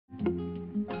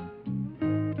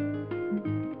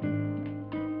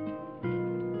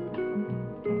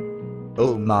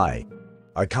Oh my.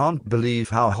 I can't believe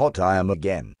how hot I am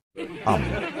again.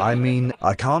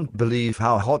 I can't believe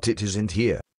how hot it is in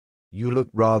here. You look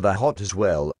rather hot as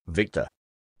well, Victor.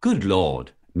 Good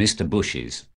Lord, Mr.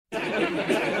 Bushes.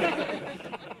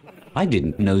 I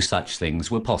didn't know such things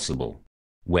were possible.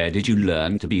 Where did you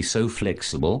learn to be so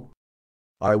flexible?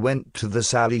 I went to the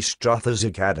Sally Struthers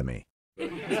Academy.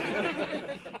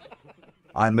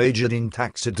 I majored in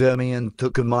taxidermy and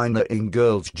took a minor in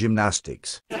girls'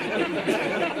 gymnastics.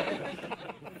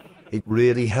 It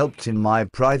really helped in my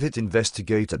private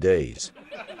investigator days.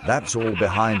 That's all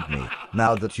behind me,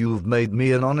 now that you've made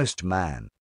me an honest man.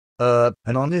 An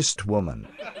honest woman.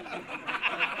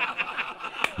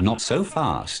 Not so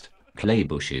fast, Clay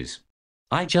Bushes.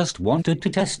 I just wanted to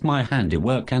test my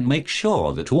handiwork and make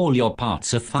sure that all your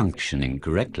parts are functioning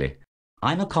correctly.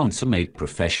 I'm a consummate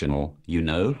professional, you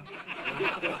know.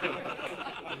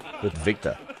 But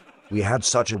Victor, we had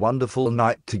such a wonderful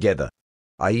night together.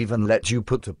 I even let you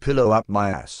put a pillow up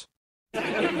my ass.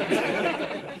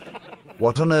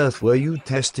 What on earth were you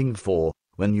testing for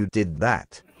when you did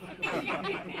that?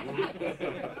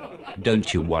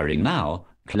 Don't you worry now,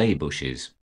 Clay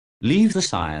Bushes. Leave the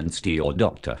science to your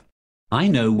doctor. I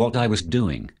know what I was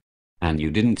doing, and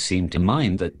you didn't seem to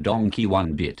mind that donkey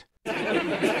one bit.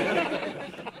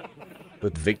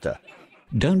 But Victor.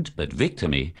 Don't but Victor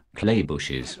me, Clay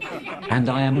Bushes. And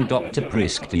I am Dr.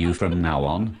 Prisk to you from now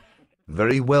on.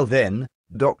 Very well then,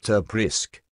 Dr.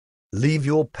 Prisk. Leave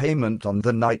your payment on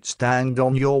the nightstand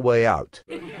on your way out.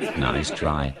 Nice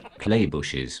try, Clay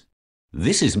Bushes.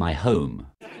 This is my home.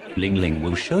 Ling Ling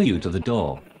will show you to the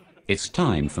door. It's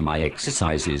time for my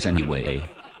exercises anyway.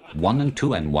 1 and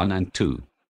 2 and 1 and 2.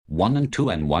 1 and 2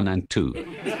 and 1 and 2.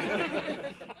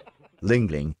 Ling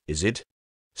Ling, is it?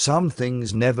 Some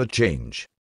things never change.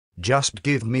 Just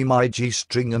give me my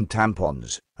G-string and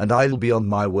tampons, and I'll be on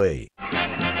my way.